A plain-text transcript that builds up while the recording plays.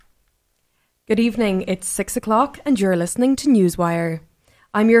Good evening, it's 6 o'clock and you're listening to Newswire.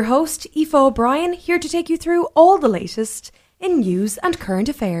 I'm your host, Aoife O'Brien, here to take you through all the latest in news and current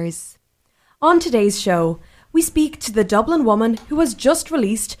affairs. On today's show, we speak to the Dublin woman who has just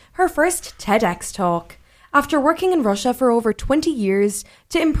released her first TEDx talk after working in Russia for over 20 years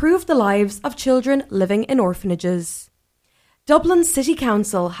to improve the lives of children living in orphanages. Dublin City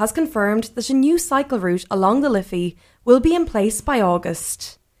Council has confirmed that a new cycle route along the Liffey will be in place by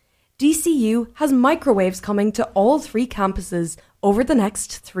August. DCU has microwaves coming to all 3 campuses over the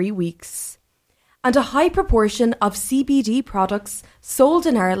next 3 weeks. And a high proportion of CBD products sold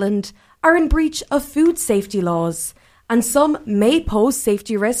in Ireland are in breach of food safety laws, and some may pose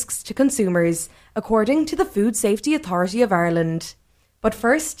safety risks to consumers, according to the Food Safety Authority of Ireland. But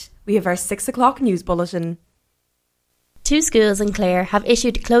first, we have our 6 o'clock news bulletin. 2 schools in Clare have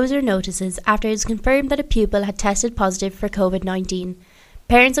issued closure notices after it was confirmed that a pupil had tested positive for COVID-19.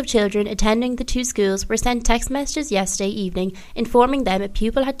 Parents of children attending the 2 schools were sent text messages yesterday evening informing them a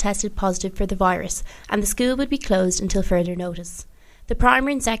pupil had tested positive for the virus and the school would be closed until further notice. The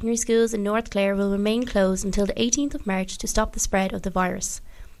primary and secondary schools in North Clare will remain closed until the 18th of March to stop the spread of the virus.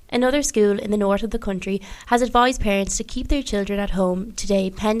 Another school in the north of the country has advised parents to keep their children at home today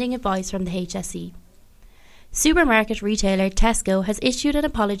pending advice from the HSE. Supermarket retailer Tesco has issued an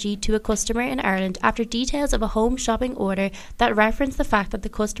apology to a customer in Ireland after details of a home shopping order that referenced the fact that the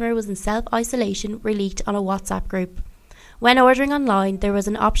customer was in self-isolation were leaked on a WhatsApp group. When ordering online, there was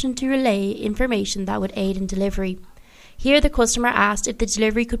an option to relay information that would aid in delivery. Here, the customer asked if the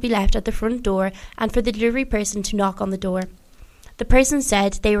delivery could be left at the front door and for the delivery person to knock on the door. The person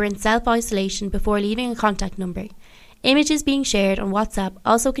said they were in self-isolation before leaving a contact number. Images being shared on WhatsApp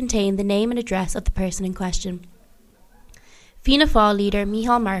also contain the name and address of the person in question. Fianna Fáil leader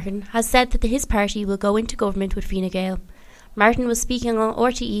Micheál Martin has said that his party will go into government with Fine Gael. Martin was speaking on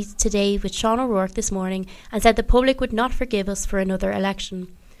RTE today with Sean O'Rourke this morning and said the public would not forgive us for another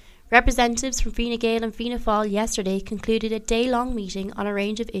election. Representatives from Fine Gael and Fianna Fáil yesterday concluded a day-long meeting on a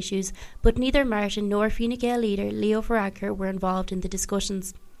range of issues, but neither Martin nor Fine Gael leader Leo Varadkar were involved in the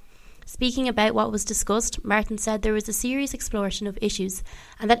discussions. Speaking about what was discussed, Martin said there was a serious exploration of issues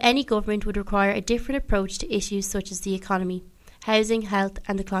and that any government would require a different approach to issues such as the economy, housing, health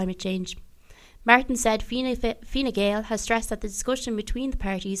and the climate change. Martin said Fine Gael has stressed that the discussion between the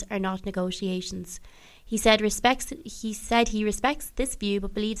parties are not negotiations. He said he respects this view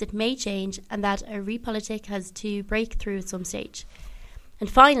but believes it may change and that a repolitic has to break through at some stage. And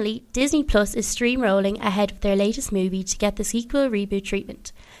finally, Disney Plus is stream-rolling ahead of their latest movie to get the sequel reboot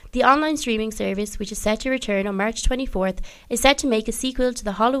treatment. The online streaming service, which is set to return on March 24th, is set to make a sequel to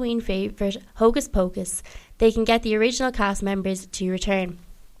the Halloween favourite Hocus Pocus. They can get the original cast members to return.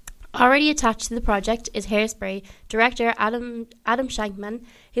 Already attached to the project is Hairspray director Adam Shankman,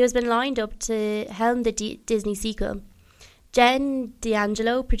 who has been lined up to helm the Disney sequel. Jen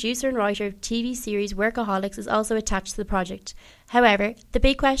D'Angelo, producer and writer of TV series Workaholics, is also attached to the project. However, the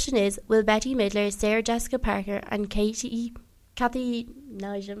big question is, will Bette Midler, Sarah Jessica Parker and Kathy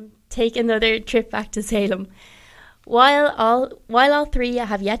Najam take another trip back to Salem? While all 3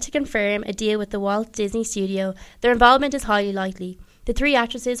 have yet to confirm a deal with the Walt Disney Studio, their involvement is highly likely. The 3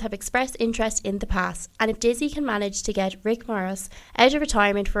 actresses have expressed interest in the past, and if Disney can manage to get Rick Moranis out of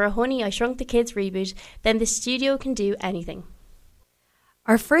retirement for a Honey, I Shrunk the Kids reboot, then the studio can do anything.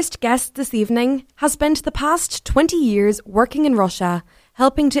 Our first guest this evening has spent the past 20 years working in Russia,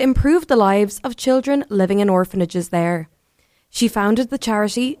 helping to improve the lives of children living in orphanages there. She founded the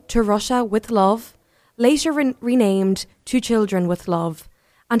charity To Russia with Love, later renamed To Children with Love,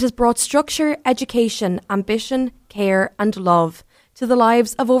 and has brought structure, education, ambition, care and love to the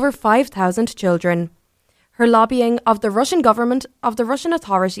lives of over 5,000 children. Her lobbying of the Russian government, of the Russian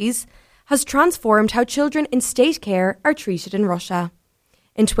authorities, has transformed how children in state care are treated in Russia.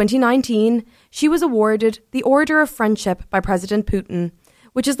 In 2019, she was awarded the Order of Friendship by President Putin,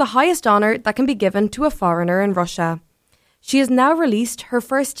 which is the highest honour that can be given to a foreigner in Russia. She has now released her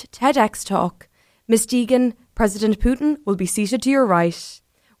first TEDx talk. Ms. Deegan, President Putin will be seated to your right.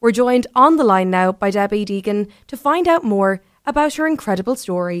 We're joined on the line now by Debbie Deegan to find out more about her incredible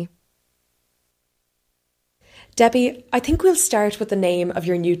story. Debbie, I think we'll start with the name of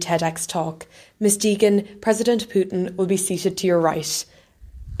your new TEDx talk. Ms. Deegan, President Putin will be seated to your right.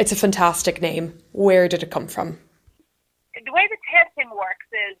 It's a fantastic name. Where did it come from? The way the TED thing works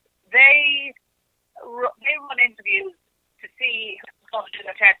is they run interviews to see who's going to do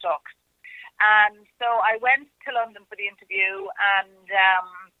their TED Talks. And so I went to London for the interview, and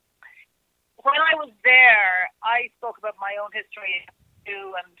when I was there, I spoke about my own history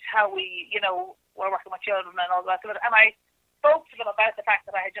and how we, were working with children and all that. And I spoke to them about the fact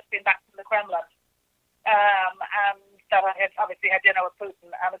that I had just been back from the Kremlin, and that I had obviously had dinner with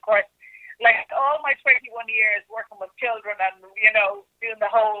Putin. And of course, like all my 21 years working with children and, doing the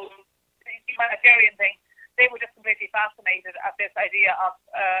whole humanitarian thing, they were just completely fascinated at this idea of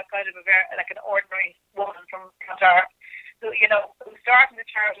kind of an ordinary woman from Qatar who started the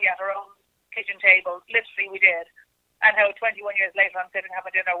charity at her own kitchen table. Literally, we did. And how 21 years later I'm sitting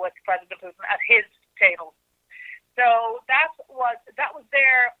having dinner with President Putin at his table. So that was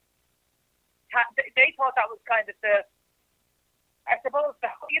their. They thought that was kind of I suppose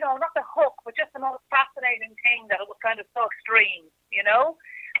not the hook, but just the most fascinating thing, that it was kind of so extreme,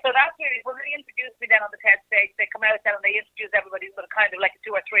 So that's really, when they introduced me then on the TED stage, they come out then and they introduced everybody with kind of like a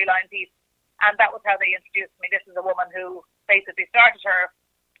 2 or 3 line piece, and that was how they introduced me. This is a woman who basically started her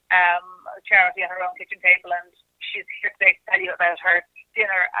charity at her own kitchen table, and she's here today to tell you about her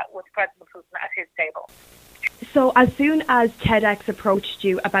dinner with President Putin at his table. So as soon as TEDx approached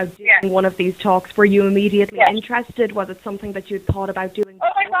you about doing one of these talks, were you immediately interested? Was it something that you had thought about doing?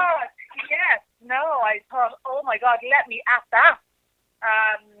 Oh my God, yes. No, I thought, oh my God, let me at that.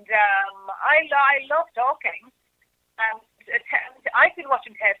 And I love talking. I've been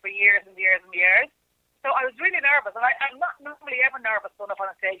watching TED for years and years and years. So I was really nervous, and I'm not normally ever nervous going up on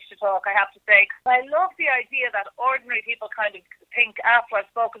a stage to talk, I have to say. I love the idea that ordinary people kind of think after I've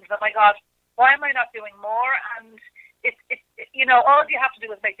spoken to them, oh my God, why am I not doing more? And it's all you have to do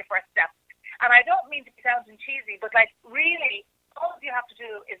is make the first step. And I don't mean to be sounding cheesy, but like really, all you have to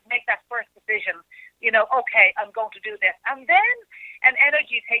do is make that first decision. Okay, I'm going to do this, and then an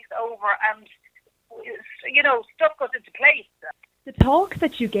energy takes over, and stuff goes into place. The talk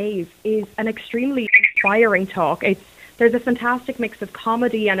that you gave is an extremely inspiring talk. There's a fantastic mix of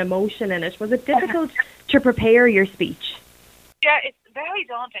comedy and emotion in it. Was it difficult to prepare your speech? Yeah, it's very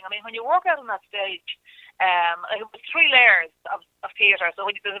daunting. I mean, when you walk out on that stage, it was 3 layers of theatre, so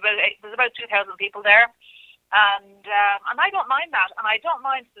there's about 2,000 people there, and I don't mind that, and I don't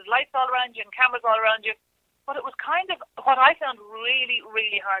mind there's lights all around you and cameras all around you, but it was kind of, what I found really,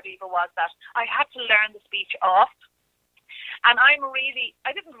 really hard even was that I had to learn the speech off, and I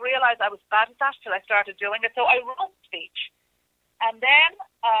didn't realise I was bad at that till I started doing it, so I wrote the speech, and then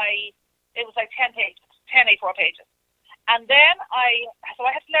it was like 10 A4 pages. And then I had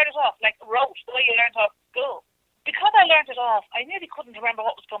to learn it off, like wrote, the way you learned off school. Because I learned it off, I nearly couldn't remember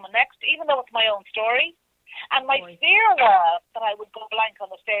what was coming next, even though it's my own story. And my fear was that I would go blank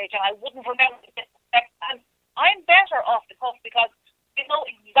on the stage and I wouldn't remember the next. And I'm better off the cuff because I know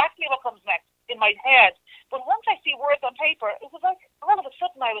exactly what comes next in my head. But once I see words on paper, it was like, all of a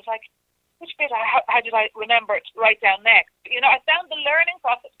sudden I was like, which bit, how did I remember it to write down next? I found the learning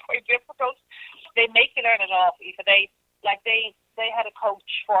process quite difficult. They make you learn it off, Aoife. They had a coach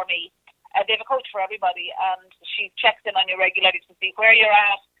for me. They have a coach for everybody, and she checks in on you regularly to see where you're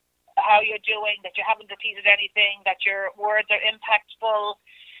at, how you're doing, that you haven't repeated anything, that your words are impactful.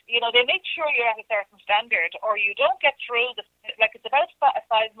 They make sure you're at a certain standard, or you don't get through it's about a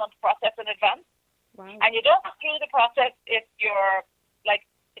 5-month process in advance. Wow. And you don't get through the process if you're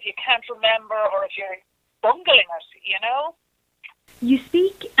if you can't remember or if you're bungling it, You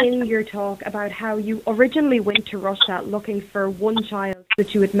speak in your talk about how you originally went to Russia looking for one child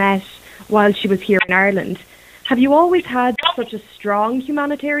that you had met while she was here in Ireland. Have you always had such a strong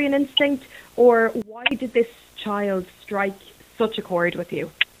humanitarian instinct, or why did this child strike such a chord with you?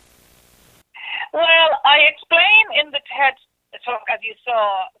 Well, I explain in the TED talk, as you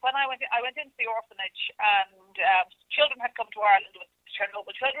saw, when I went into the orphanage, and children had come to Ireland with the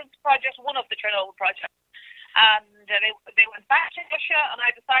Chernobyl Children's Project, one of the Chernobyl projects. And they went back to Russia, and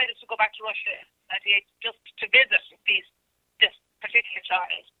I decided to go back to Russia in 1998 just to visit this particular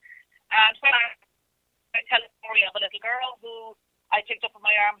child. And when I tell a story of a little girl who I picked up in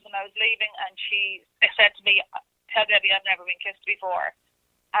my arms when I was leaving, and she said to me, "Tell Debbie I've never been kissed before."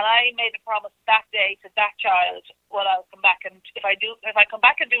 And I made a promise that day to that child, well, I'll come back, and if I come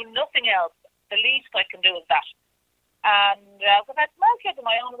back and do nothing else, the least I can do is that. And because I had small kids of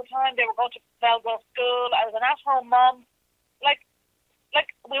my own at the time, they were going to Belgrade school. I was an at-home mom. Like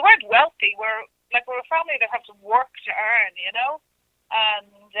we weren't wealthy. We're a family that had to work to earn,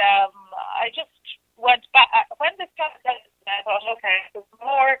 And I just went back when this started. I thought, okay, there's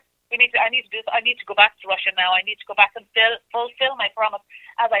more. I need to do. I need to go back to Russia now. I need to go back and fulfill my promise,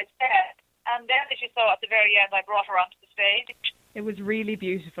 as I said. And then, as you saw at the very end, I brought her onto the stage. It was really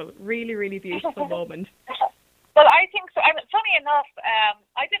beautiful, really, really beautiful moment. Well, I think so. And funny enough,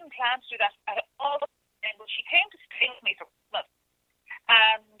 I didn't plan to do that at all. But she came to stay with me for Christmas.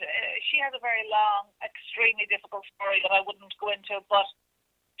 And she has a very long, extremely difficult story that I wouldn't go into. But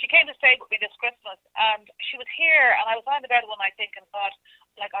she came to stay with me this Christmas. And she was here. And I was lying in bed one night thinking, God,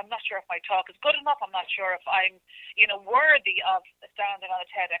 like, I'm not sure if my talk is good enough. I'm not sure if I'm, worthy of standing on a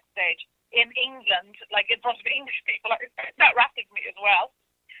TEDx stage in England, like in front of English people. That rattled me as well.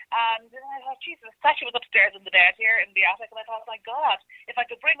 And then I thought, Jesus, Sasha was upstairs in the bed here in the attic, and I thought, my God, if I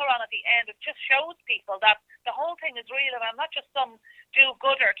could bring her on at the end, it just shows people that the whole thing is real, and I'm not just some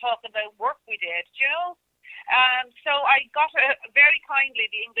do-gooder talking about work we did, So I got her, very kindly,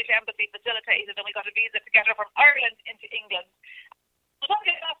 the English embassy facilitated, and we got a visa to get her from Ireland into England. It was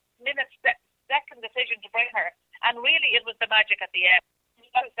only a last-minute second decision to bring her, and really it was the magic at the end. We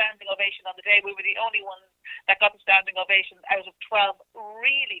got a standing ovation on the day. We were the only ones that got the standing ovation out of 12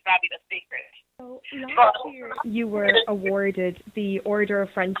 really fabulous speakers. So last year you were awarded the Order of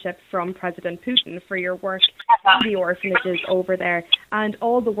Friendship from President Putin for your work in the orphanages over there, and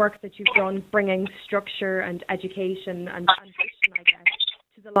all the work that you've done bringing structure and education and transition, I guess,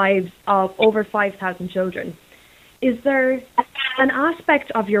 to the lives of over 5,000 children. Is there an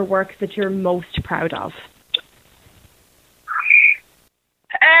aspect of your work that you're most proud of?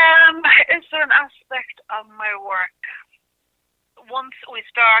 Is there an aspect of my work? Once we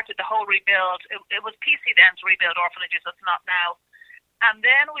started the whole rebuild, it was PC then to rebuild orphanages, it's not now. And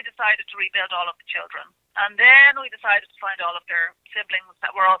then we decided to rebuild all of the children. And then we decided to find all of their siblings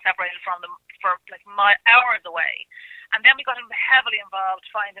that were all separated from them for like hours away. And then we got heavily involved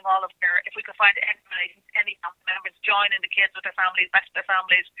finding all of if we could find any family members, joining the kids with their families, back to their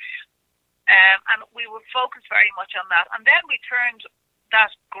families. And we were focused very much on that. And then we turned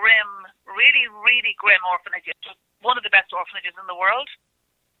that grim, really, really grim orphanage, one of the best orphanages in the world.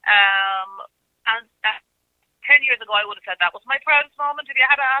 And 10 years ago, I would have said that was my proudest moment if you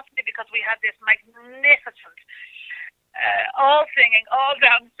had asked me, because we had this magnificent, all singing, all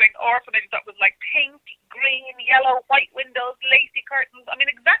dancing orphanage that was like pink, green, yellow, white windows, lacy curtains. I mean,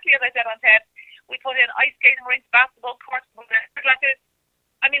 exactly as I said on TED, we put in ice skating rinks, basketball courts,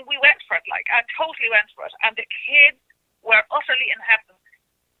 I mean, we went for it, I totally went for it. And the kids were utterly in heaven.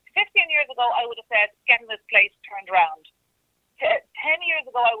 15 years ago, I would have said, getting this place turned around. 10 years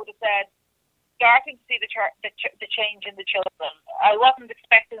ago, I would have said, starting to see the change in the children. I wasn't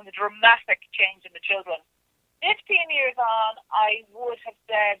expecting the dramatic change in the children. 15 years on, I would have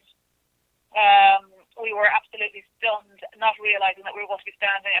said we were absolutely stunned, not realising that we were going to be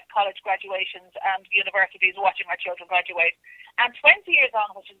standing at college graduations and universities watching our children graduate. And 20 years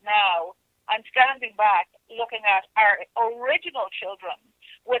on, which is now, I'm standing back looking at our original children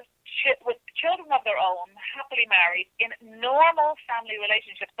with children of their own, happily married, in normal family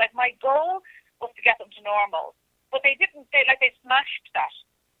relationships. Like, my goal was to get them to normal. But they didn't, they smashed that.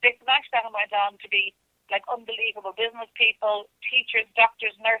 They smashed that and went on to be like unbelievable business people, teachers,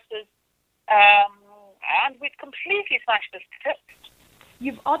 doctors, nurses, and we've completely smashed this.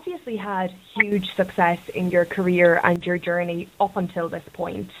 You've obviously had huge success in your career and your journey up until this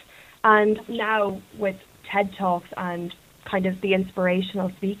point. And now with TED Talks and kind of the inspirational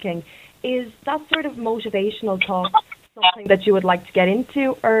speaking, is that sort of motivational talk something that you would like to get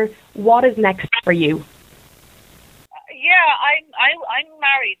into, or what is next for you? Yeah, I'm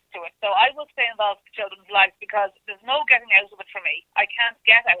married to it, so I will stay involved in children's lives because there's no getting out of it for me. I can't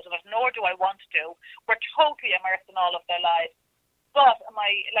get out of it, nor do I want to. We're totally immersed in all of their lives. But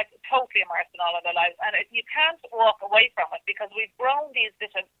totally immersed in all of their lives, and you can't walk away from it because we've grown this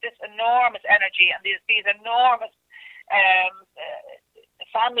enormous energy and these enormous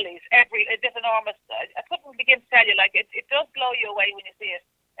families. This enormous. I couldn't begin to tell you. It does blow you away when you see it.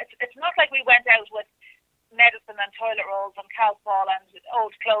 It's not like we went out with medicine and toilet rolls and Calpol and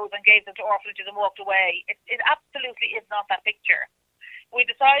old clothes and gave them to orphanages and walked away. It absolutely is not that picture. We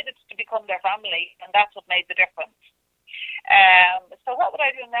decided to become their family, and that's what made the difference. So what would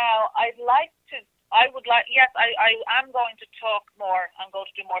I do now? I am going to talk more. I'm going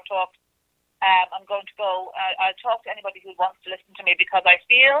to do more talks. I'm going to go, I'll talk to anybody who wants to listen to me, because I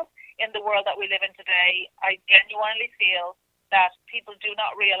feel in the world that we live in today, I genuinely feel that people do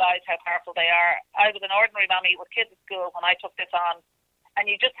not realise how powerful they are. I was an ordinary mammy with kids at school when I took this on,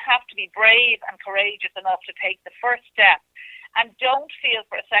 and you just have to be brave and courageous enough to take the first step. And don't feel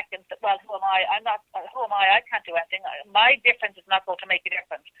for a second that, well, who am I? Who am I? I can't do anything. My difference is not going to make a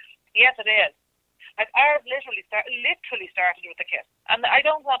difference. Yes, it is. Like, ours literally started with a kiss. And I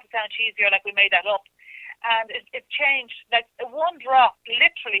don't want to sound cheesy or like we made that up. And it changed. Like,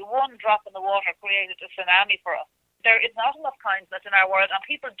 literally one drop in the water created a tsunami for us. There is not enough kindness in our world, and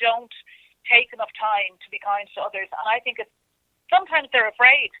people don't take enough time to be kind to others. And I think sometimes they're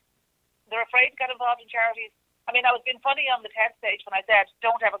afraid. They're afraid to get involved in charities. I mean, I was being funny on the TED stage when I said,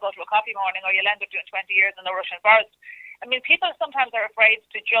 don't ever go to a coffee morning or you'll end up doing 20 years in the Russian forest. I mean, people sometimes are afraid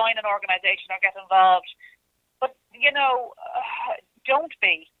to join an organisation or get involved. But, don't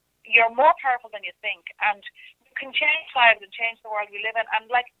be. You're more powerful than you think, and you can change lives and change the world we live in. And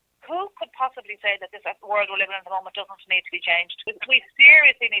who could possibly say that this world we're living in at the moment doesn't need to be changed? We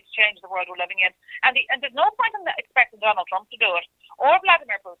seriously need to change the world we're living in. And there's no point in expecting Donald Trump to do it, or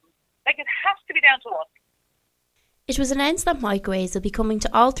Vladimir Putin. It has to be down to us. It was announced that microwaves will be coming to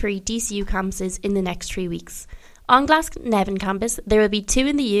all 3 DCU campuses in the next 3 weeks. On Glasnevin campus, there will be 2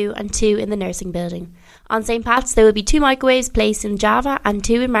 in the U and 2 in the nursing building. On St. Pat's, there will be 2 microwaves placed in Java and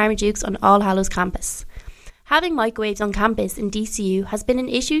 2 in Marmaduke's on All Hallows campus. Having microwaves on campus in DCU has been an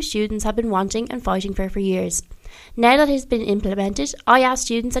issue students have been wanting and fighting for years. Now that it has been implemented, I asked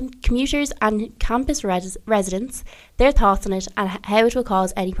students and commuters and campus residents their thoughts on it and how it will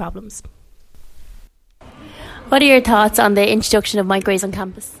cause any problems. What are your thoughts on the introduction of microwaves on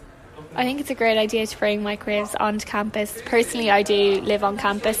campus? I think it's a great idea to bring microwaves onto campus. Personally, I do live on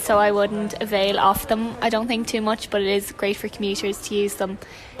campus, so I wouldn't avail of them. I don't think too much, but it is great for commuters to use them.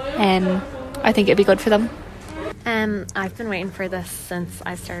 I think it'd be good for them. I've been waiting for this since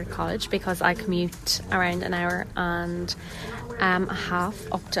I started college because I commute around an hour and a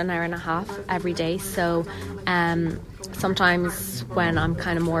half, up to an hour and a half every day. So sometimes when I'm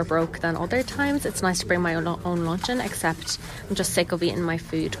kind of more broke than other times, it's nice to bring my own lunch in, except I'm just sick of eating my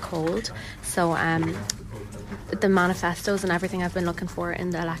food cold. So the manifestos and everything I've been looking for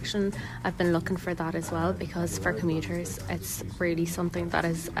in the election, I've been looking for that as well, because for commuters it's really something that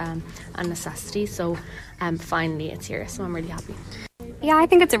is a necessity. So finally it's here, so I'm really happy. Yeah, I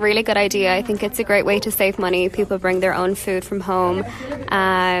think it's a really good idea. I think it's a great way to save money. People bring their own food from home.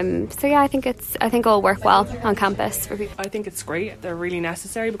 So yeah, I think it'll work well on campus for people. I think it's great. They're really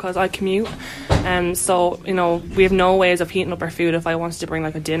necessary because I commute. So, we have no ways of heating up our food. If I wanted to bring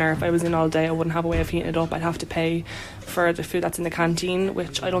a dinner, if I was in all day, I wouldn't have a way of heating it up. I'd have to pay for the food that's in the canteen,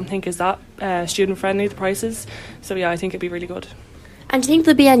 which I don't think is that student friendly, the prices. So yeah, I think it'd be really good. And do you think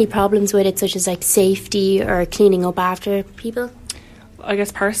there'll be any problems with it, such as safety or cleaning up after people? I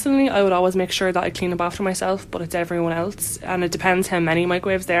guess personally I would always make sure that I clean up after myself, but it's everyone else, and it depends how many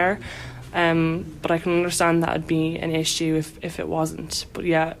microwaves there are. But I can understand that would be an issue if it wasn't. But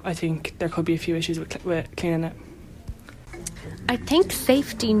yeah, I think there could be a few issues with cleaning it. I think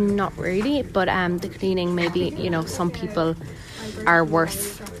safety not really, but the cleaning maybe, some people are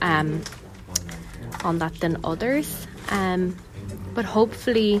worse on that than others. But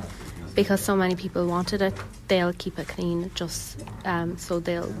hopefully, because so many people wanted it, they'll keep it clean just so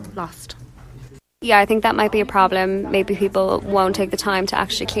they'll last. Yeah, I think that might be a problem. Maybe people won't take the time to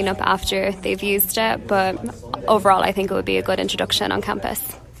actually clean up after they've used it, but overall I think it would be a good introduction on campus.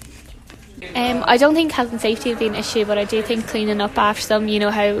 I don't think health and safety would be an issue, but I do think cleaning up after them,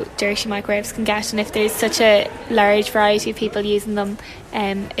 how dirty microwaves can get, and if there's such a large variety of people using them,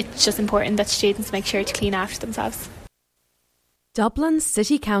 it's just important that students make sure to clean after themselves. Dublin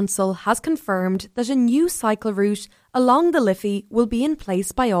City Council has confirmed that a new cycle route along the Liffey will be in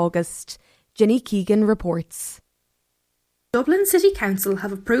place by August. Ginny Keegan reports. Dublin City Council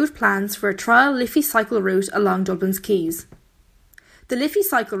have approved plans for a trial Liffey cycle route along Dublin's quays. The Liffey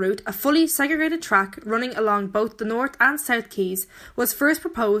cycle route, a fully segregated track running along both the north and south quays, was first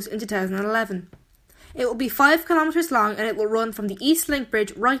proposed in 2011. It will be 5 kilometres long and it will run from the East Link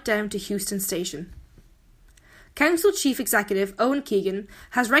Bridge right down to Euston Station. Council Chief Executive Owen Keegan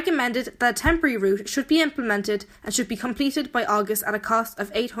has recommended that a temporary route should be implemented and should be completed by August at a cost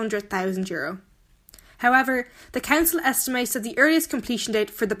of €800,000. However, the Council estimates that the earliest completion date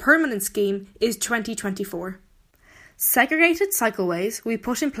for the permanent scheme is 2024. Segregated cycleways will be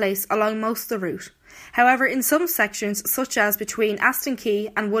put in place along most of the route. However, in some sections, such as between Aston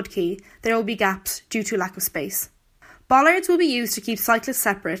Quay and Wood Quay, there will be gaps due to lack of space. Bollards will be used to keep cyclists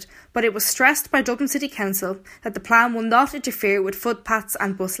separate, but it was stressed by Dublin City Council that the plan will not interfere with footpaths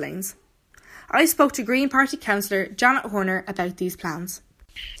and bus lanes. I spoke to Green Party councillor Janet Horner about these plans.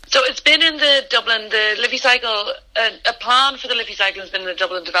 So it's been in the Liffey cycle, a plan for the Liffey cycle has been in the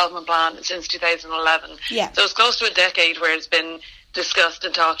Dublin Development Plan since 2011. Yeah. So it's close to a decade where it's been discussed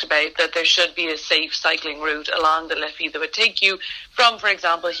and talked about that there should be a safe cycling route along the Liffey that would take you from, for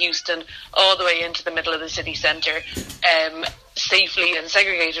example, Houston all the way into the middle of the city centre, safely and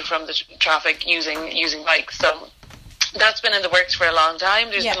segregated from the traffic using bikes. So that's been in the works for a long time.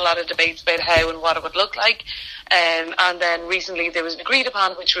 There's been a lot of debates about how and what it would look like. And then recently there was an agreed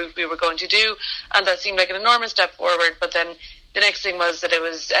upon which route we were going to do, and that seemed like an enormous step forward. But then the next thing was that it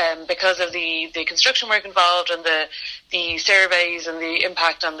was because of the construction work involved and the surveys and the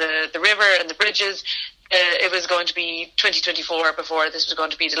impact on the river and the bridges, it was going to be 2024 before this was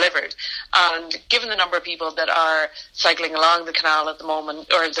going to be delivered. And given the number of people that are cycling along the canal at the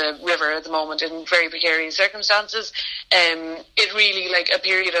moment, or the river at the moment, in very precarious circumstances, it really, like, a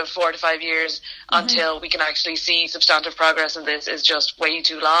period of 4 to 5 years until we can actually see substantive progress in this is just way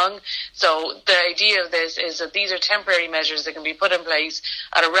too long. So the idea of this is that these are temporary measures that can be put in place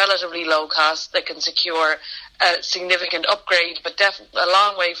at a relatively low cost that can secure a significant upgrade, but a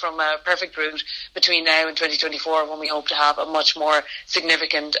long way from a perfect route between now and 2024, when we hope to have a much more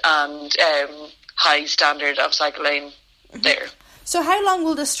significant and high standard of cycle lane there. So how long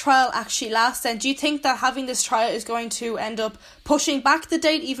will this trial actually last then? Do you think that having this trial is going to end up pushing back the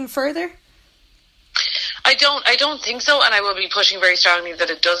date even further? I don't think so, and I will be pushing very strongly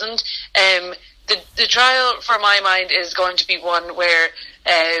that it doesn't. The trial, for my mind, is going to be one where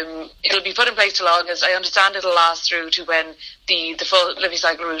it'll be put in place till August. I understand it'll last through to when the full Liffey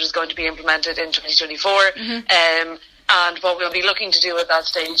cycle route is going to be implemented in 2024. And what we'll be looking to do at that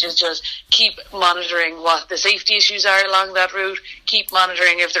stage is just keep monitoring what the safety issues are along that route, keep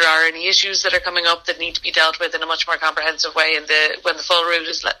monitoring if there are any issues that are coming up that need to be dealt with in a much more comprehensive way when the full route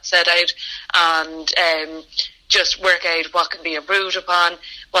is set out, and just work out what can be improved upon,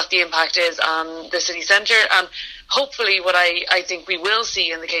 what the impact is on the city centre. And hopefully what I think we will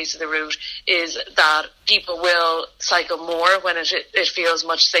see in the case of the route is that people will cycle more when it feels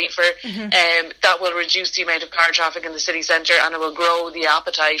much safer. That will reduce the amount of car traffic in the city centre, and it will grow the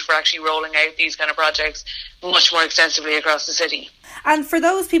appetite for actually rolling out these kind of projects much more extensively across the city. And for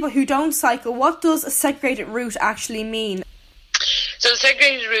those people who don't cycle, what does a segregated route actually mean? So the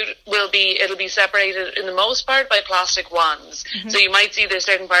segregated route it'll be separated in the most part by plastic wands. So you might see there's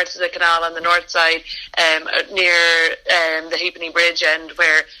certain parts of the canal on the north side near the Halfpenny Bridge end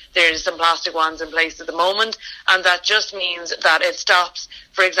where there's some plastic wands in place at the moment, and that just means that it stops,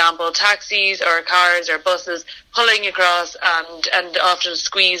 for example, taxis or cars or buses pulling across and often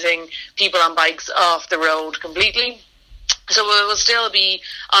squeezing people on bikes off the road completely. So it will still be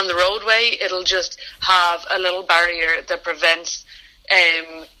on the roadway. It'll just have a little barrier that prevents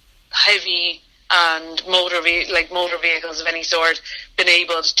heavy and motor vehicles of any sort being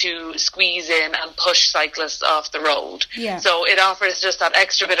able to squeeze in and push cyclists off the road. So it offers just that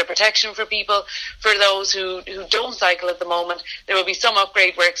extra bit of protection for people. For those who don't cycle at the moment, there will be some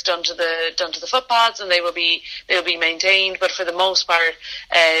upgrade works done to the footpaths, and they will be maintained. But for the most part,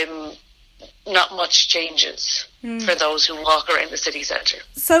 not much changes for those who walk around the city centre.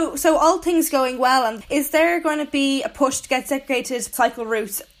 So all things going well, and is there going to be a push to get segregated cycle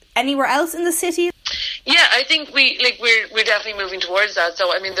routes anywhere else in the city? Yeah, I think we're definitely moving towards that.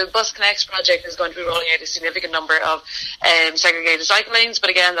 So I mean, the Bus Connects project is going to be rolling out a significant number of segregated cycle lanes, but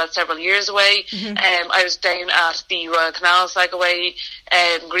again, that's several years away. I was down at the Royal Canal Cycleway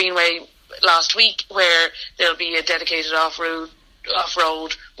Greenway last week, where there'll be a dedicated off-road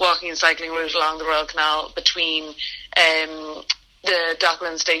walking and cycling route along the Royal Canal between the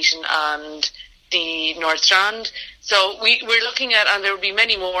Dockland station and the North Strand. So we're looking at, and there will be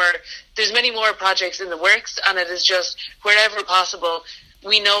there's many more projects in the works, and it is just wherever possible.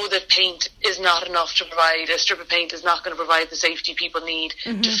 We know that paint is not enough to provide, a strip of paint is not going to provide the safety people need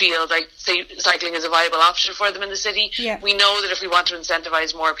to feel like cycling is a viable option for them in the city. We know that if we want to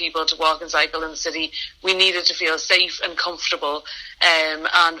incentivise more people to walk and cycle in the city, we need it to feel safe and comfortable, and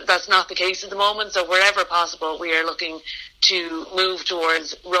that's not the case at the moment. So wherever possible, we are looking to move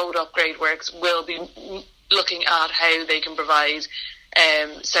towards road upgrade works. We'll be looking at how they can provide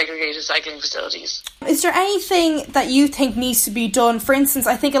segregated cycling facilities. Is there anything that you think needs to be done? For instance,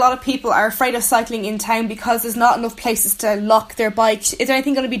 I think a lot of people are afraid of cycling in town because there's not enough places to lock their bikes. Is there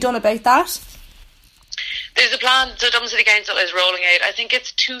anything going to be done about that? There's a plan. The Dublin City Council is rolling out, I think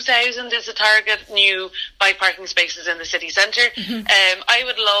it's 2,000 is the target, new bike parking spaces in the city centre. I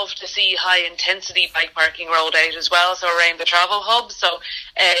would love to see high intensity bike parking rolled out as well, so around the travel hubs. So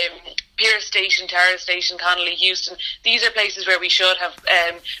Pierce Station, Tara Station, Connolly, Houston, these are places where we should have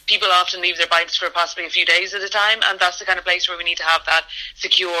people often leave their bikes for possibly a few days at a time, and that's the kind of place where we need to have that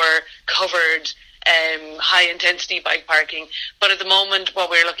secure, covered high intensity bike parking. But at the moment what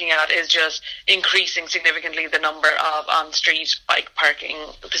we're looking at is just increasing significantly the number of on-street bike parking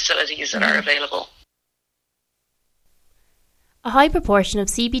facilities that are available. A high proportion of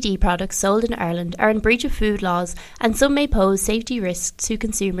CBD products sold in Ireland are in breach of food laws, and some may pose safety risks to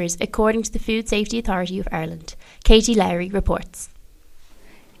consumers, according to the Food Safety Authority of Ireland. Katie Lowry reports.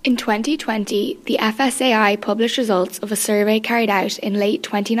 In 2020, the FSAI published results of a survey carried out in late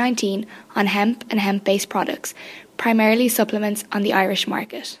 2019 on hemp and hemp-based products, primarily supplements on the Irish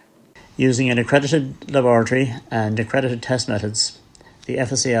market. Using an accredited laboratory and accredited test methods, the the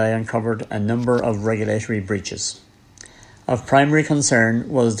FSAI uncovered a number of regulatory breaches. Of primary concern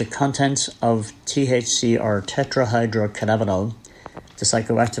was the content of THC or tetrahydrocannabinol, the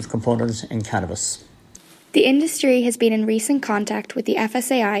psychoactive component in cannabis. The industry has been in recent contact with the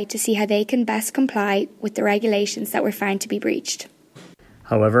FSAI to see how they can best comply with the regulations that were found to be breached.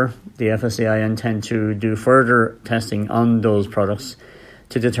 However, the FSAI intend to do further testing on those products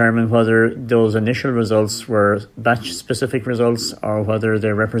to determine whether those initial results were batch-specific results or whether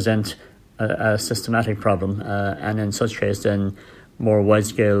they represent a systematic problem, and in such case then more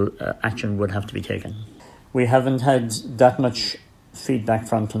wide-scale action would have to be taken. We haven't had that much feedback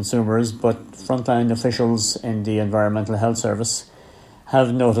from consumers, but frontline officials in the Environmental Health Service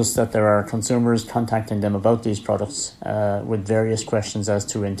have noticed that there are consumers contacting them about these products with various questions as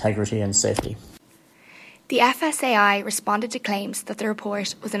to integrity and safety. The FSAI responded to claims that the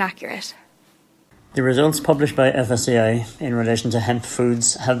report was inaccurate. The results published by FSAI in relation to hemp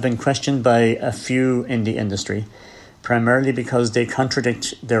foods have been questioned by a few in the industry, primarily because they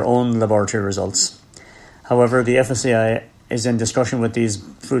contradict their own laboratory results. However, the FSAI is in discussion with these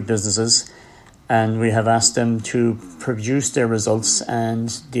food businesses, and we have asked them to produce their results and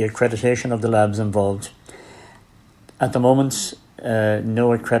the accreditation of the labs involved. At the moment,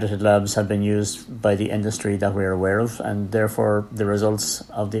 no accredited labs have been used by the industry that we are aware of, and therefore the results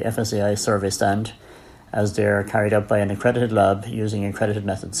of the FSAI survey stand as they are carried out by an accredited lab using accredited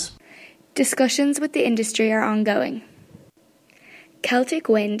methods. Discussions with the industry are ongoing. Celtic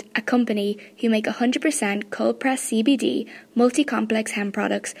Wind, a company who make 100% cold-pressed CBD, multi-complex hemp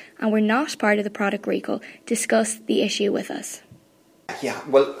products and were not part of the product recall, discussed the issue with us. Yeah,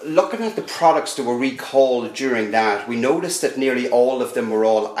 well, looking at the products that were recalled during that, we noticed that nearly all of them were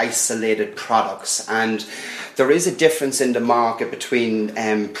all isolated products, and there is a difference in the market between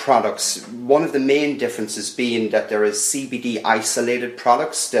products. One of the main differences being that there is CBD isolated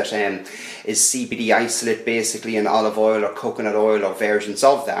products that is CBD isolate basically in olive oil or coconut oil or versions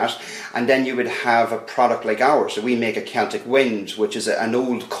of that, and then you would have a product like ours. So we make a Celtic Wind, which is an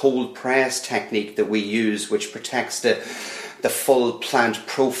old cold press technique that we use, which protects the full plant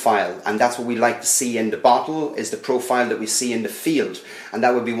profile, and that's what we like to see in the bottle, is the profile that we see in the field, and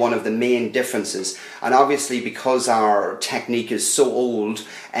that would be one of the main differences. And obviously, because our technique is so old,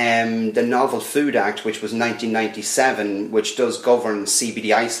 the Novel Food Act, which was 1997, which does govern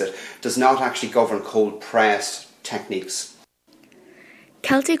CBD isolate, does not actually govern cold pressed techniques.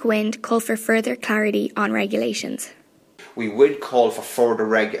 Celtic Wind called for further clarity on regulations. We would call for further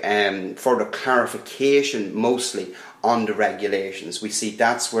clarification, mostly on the regulations. We see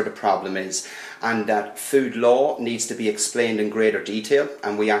that's where the problem is, and that food law needs to be explained in greater detail.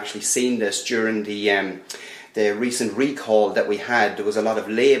 And we actually seen this during the recent recall that we had. There was a lot of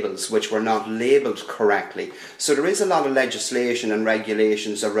labels which were not labelled correctly. So there is a lot of legislation and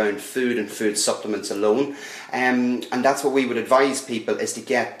regulations around food and food supplements alone, and that's what we would advise people, is to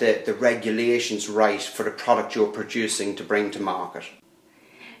get the regulations right for the product you're producing to bring to market.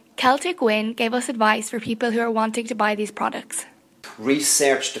 Celtic Wind gave us advice for people who are wanting to buy these products.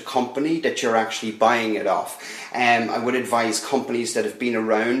 Research the company that you're actually buying it off. I would advise companies that have been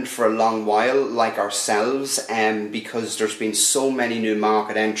around for a long while, like ourselves, because there's been so many new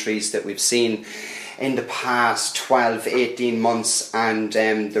market entries that we've seen in the past 12, 18 months, and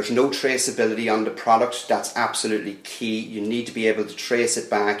there's no traceability on the product. That's absolutely key. You need to be able to trace it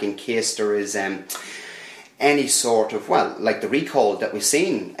back in case there is any sort of, well, like the recall that we've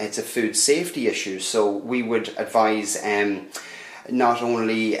seen, it's a food safety issue. So we would advise not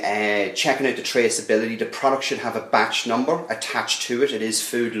only checking out the traceability, the product should have a batch number attached to it. It is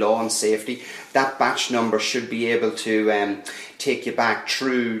food law and safety. That batch number should be able to take you back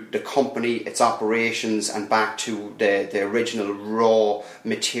through the company, its operations, and back to the original raw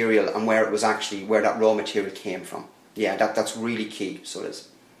material and where that raw material came from. Yeah, that's really key. So it is.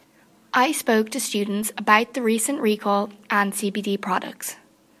 I spoke to students about the recent recall and CBD products.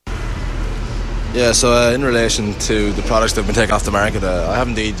 Yeah, so in relation to the products that have been taken off the market, I have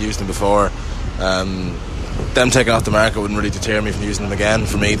indeed used them before. Them taken off the market wouldn't really deter me from using them again.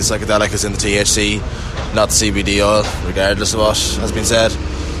 For me, the psychedelic is in the THC, not the CBD oil, regardless of what has been said.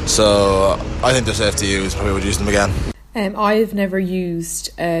 So I think they're safe to use, probably would use them again. I've never used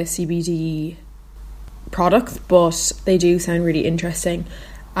a CBD product, but they do sound really interesting.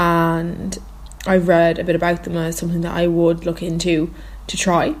 And I've read a bit about them as something that I would look into to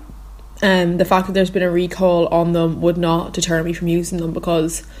try. The fact that there's been a recall on them would not deter me from using them,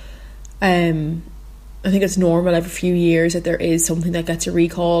 because I think it's normal every few years that there is something that gets a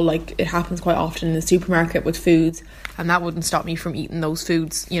recall. Like, it happens quite often in the supermarket with foods, and that wouldn't stop me from eating those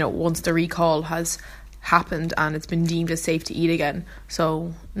foods, once the recall has happened and it's been deemed as safe to eat again.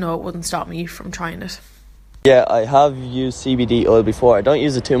 So no, it wouldn't stop me from trying it. Yeah, I have used CBD oil before. I don't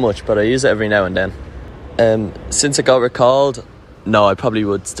use it too much, but I use it every now and then. Since it got recalled, no, I probably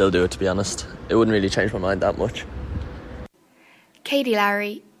would still do it, to be honest. It wouldn't really change my mind that much. Katie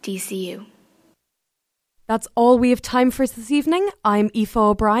Lowry, DCU. That's all we have time for this evening. I'm Aoife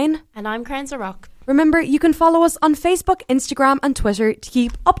O'Brien. And I'm Cranza Rock. Remember, you can follow us on Facebook, Instagram and Twitter to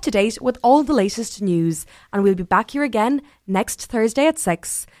keep up to date with all the latest news. And we'll be back here again next Thursday at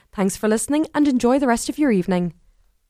 6. Thanks for listening and enjoy the rest of your evening.